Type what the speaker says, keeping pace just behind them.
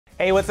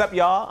Hey, what's up,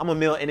 y'all? I'm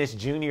Emile Ennis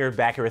Jr.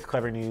 back here with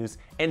Clevver News,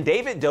 and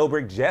David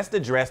Dobrik just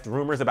addressed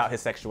rumors about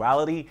his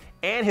sexuality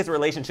and his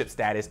relationship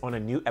status on a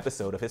new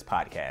episode of his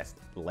podcast.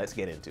 Let's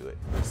get into it.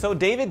 So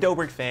David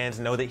Dobrik fans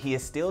know that he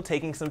is still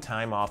taking some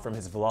time off from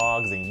his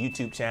vlogs and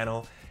YouTube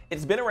channel.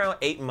 It's been around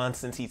 8 months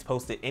since he's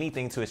posted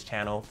anything to his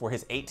channel for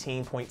his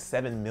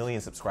 18.7 million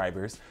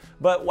subscribers.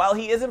 But while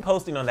he isn't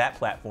posting on that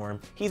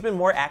platform, he's been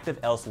more active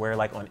elsewhere,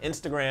 like on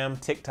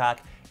Instagram, TikTok,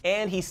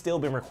 and he's still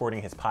been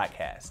recording his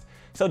podcast.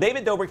 So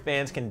David Dobrik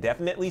fans can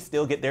definitely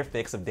still get their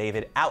fix of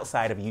David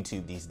outside of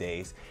YouTube these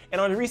days. And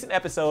on a recent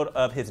episode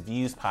of his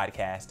Views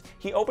podcast,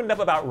 he opened up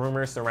about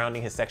rumors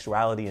surrounding his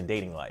sexuality and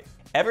dating life.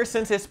 Ever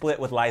since his split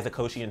with Liza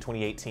Koshy in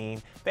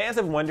 2018, fans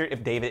have wondered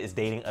if David is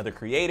dating other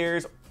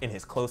creators in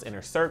his close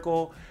inner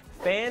circle.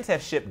 Fans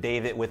have shipped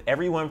David with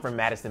everyone from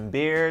Madison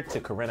Beer to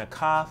Corinna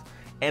Kopf,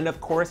 and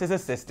of course his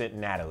assistant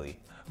Natalie.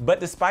 But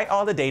despite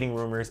all the dating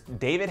rumors,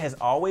 David has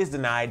always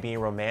denied being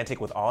romantic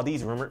with all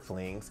these rumored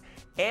flings,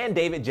 and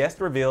David just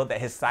revealed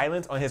that his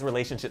silence on his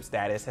relationship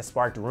status has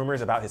sparked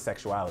rumors about his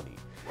sexuality.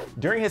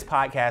 During his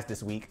podcast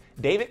this week,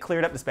 David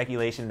cleared up the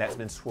speculation that's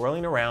been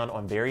swirling around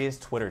on various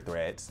Twitter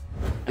threads.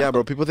 Yeah,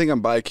 bro, people think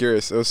I'm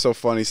bicurious. It was so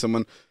funny. So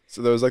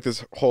there was like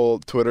this whole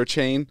Twitter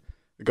chain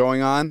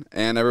going on,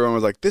 and everyone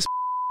was like, this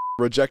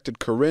rejected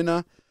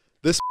Corinna,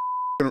 this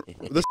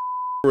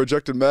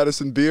rejected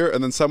Madison Beer,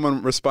 and then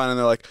someone responded and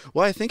they're like,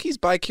 well, I think he's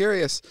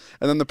bicurious.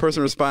 And then the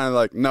person responded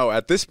like, no,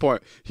 at this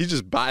point, he's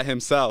just by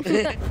himself.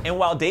 And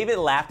while David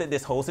laughed at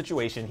this whole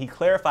situation, he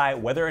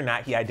clarified whether or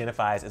not he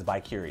identifies as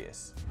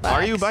bicurious.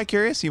 Are you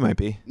bicurious? You might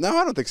be. No,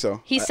 I don't think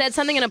so. He said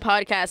something in a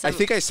podcast. I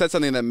think I said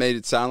something that made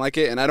it sound like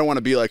it, and I don't want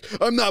to be like,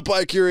 I'm not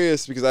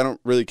bicurious, because I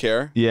don't really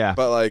care. Yeah.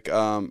 But like,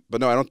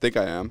 but no, I don't think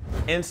I am.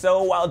 And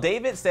so while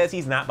David says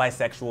he's not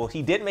bisexual,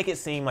 he did make it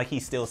seem like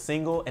he's still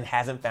single and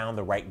hasn't found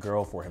the right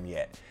girl for him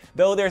yet.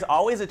 Though there's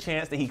always a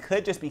chance that he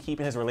could just be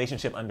keeping his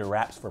relationship under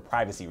wraps for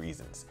privacy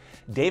reasons.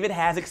 David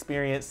has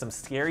experienced some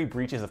scary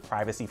breaches of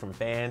privacy from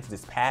fans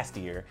this past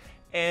year,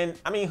 and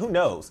I mean, who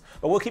knows?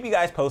 But we'll keep you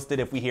guys posted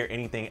if we hear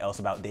anything else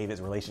about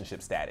David's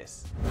relationship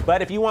status.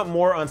 But if you want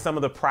more on some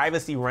of the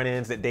privacy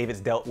run-ins that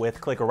David's dealt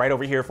with, click right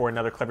over here for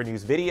another Clevver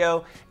News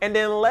video, and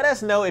then let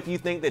us know if you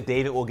think that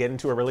David will get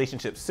into a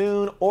relationship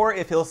soon, or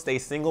if he'll stay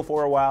single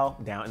for a while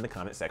down in the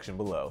comment section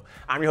below.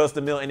 I'm your host,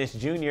 Emile Ennis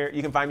Jr.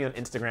 You can find me on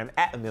Instagram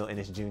at Emile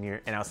Ennis Jr.,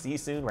 and I'll see you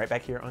soon right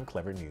back here on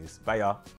Clevver News. Bye, y'all.